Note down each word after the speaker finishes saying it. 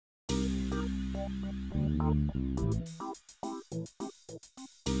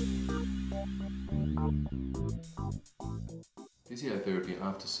Physiotherapy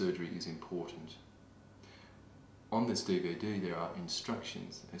after surgery is important. On this DVD there are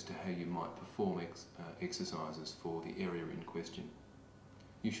instructions as to how you might perform exercises for the area in question.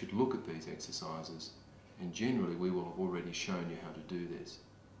 You should look at these exercises, and generally we will have already shown you how to do this.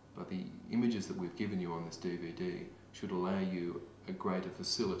 But the images that we've given you on this DVD should allow you a greater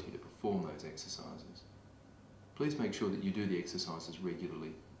facility to perform those exercises. Please make sure that you do the exercises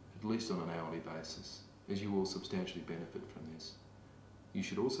regularly, at least on an hourly basis, as you will substantially benefit from this. You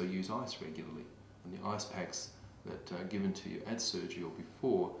should also use ice regularly, and the ice packs that are given to you at surgery or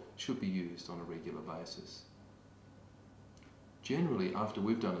before should be used on a regular basis. Generally, after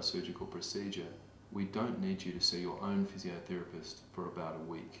we've done a surgical procedure, we don't need you to see your own physiotherapist for about a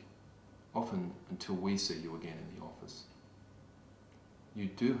week, often until we see you again in the office. You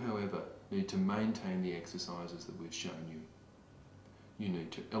do, however, need to maintain the exercises that we've shown you. You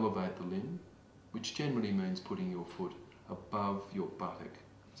need to elevate the limb, which generally means putting your foot above your buttock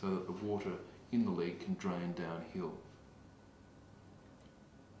so that the water in the leg can drain downhill.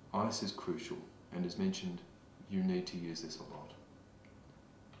 Ice is crucial, and as mentioned, you need to use this a lot.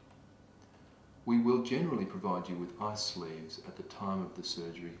 We will generally provide you with ice sleeves at the time of the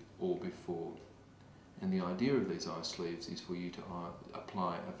surgery or before, and the idea of these ice sleeves is for you to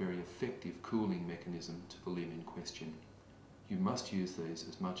apply a very effective cooling mechanism to the limb in question. You must use these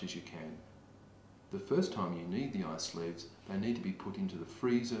as much as you can. The first time you need the ice sleeves, they need to be put into the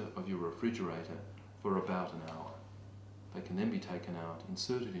freezer of your refrigerator for about an hour. They can then be taken out,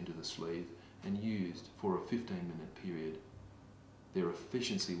 inserted into the sleeve, and used for a 15-minute period. Their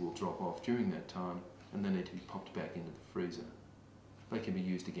efficiency will drop off during that time, and they need to be popped back into the freezer. They can be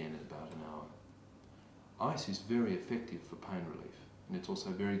used again in about an hour. Ice is very effective for pain relief, and it's also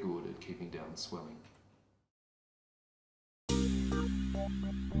very good at keeping down swelling.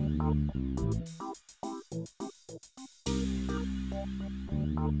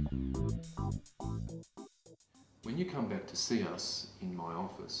 When you come back to see us in my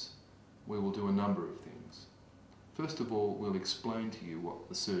office, we will do a number of things. First of all, we'll explain to you what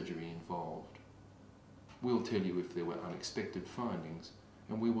the surgery involved. We'll tell you if there were unexpected findings,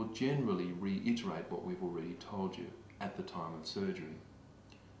 and we will generally reiterate what we've already told you at the time of surgery.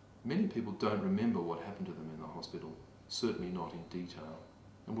 Many people don't remember what happened to them in the hospital, certainly not in detail,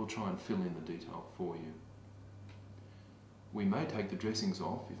 and we'll try and fill in the detail for you. We may take the dressings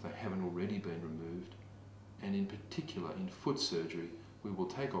off if they haven't already been removed, and in particular in foot surgery we will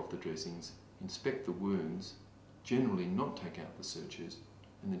take off the dressings, inspect the wounds, generally not take out the sutures,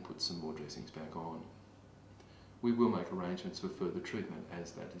 and then put some more dressings back on. We will make arrangements for further treatment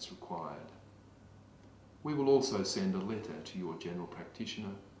as that is required. We will also send a letter to your general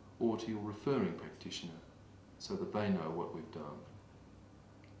practitioner or to your referring practitioner so that they know what we've done.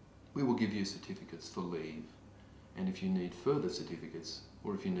 We will give you certificates for leave, and if you need further certificates,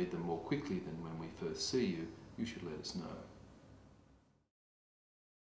 or if you need them more quickly than when we first see you, you should let us know.